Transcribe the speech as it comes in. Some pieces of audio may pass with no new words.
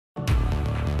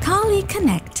Carli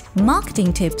Connect,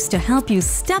 marketing tips to help you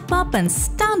step up and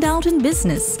stand out in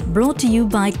business. Brought to you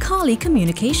by Carli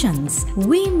Communications.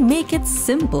 We make it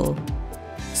simple.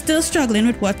 Still struggling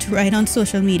with what to write on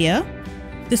social media?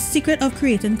 The secret of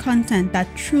creating content that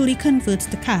truly converts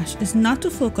to cash is not to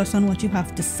focus on what you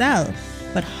have to sell,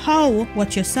 but how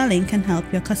what you're selling can help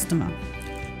your customer.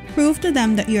 Prove to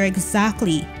them that you're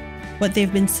exactly what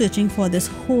they've been searching for this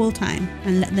whole time,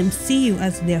 and let them see you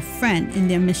as their friend in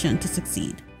their mission to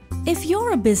succeed. If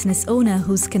you're a business owner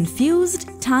who's confused,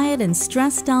 tired and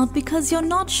stressed out because you're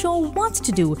not sure what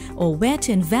to do or where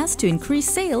to invest to increase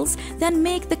sales, then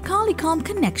make the Carli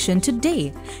Connection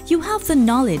today. You have the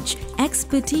knowledge,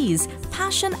 expertise,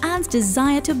 passion and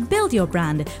desire to build your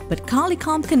brand, but Carli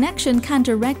Connection can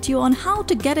direct you on how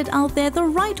to get it out there the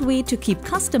right way to keep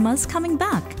customers coming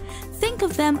back. Think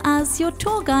of them as your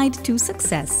tour guide to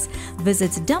success.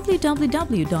 Visit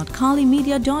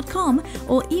www.carlimedia.com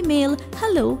or email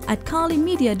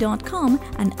hello@carlimedia.com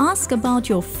and ask about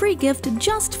your free gift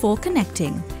just for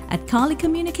connecting. At Carli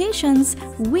Communications,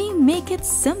 we make it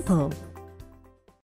simple.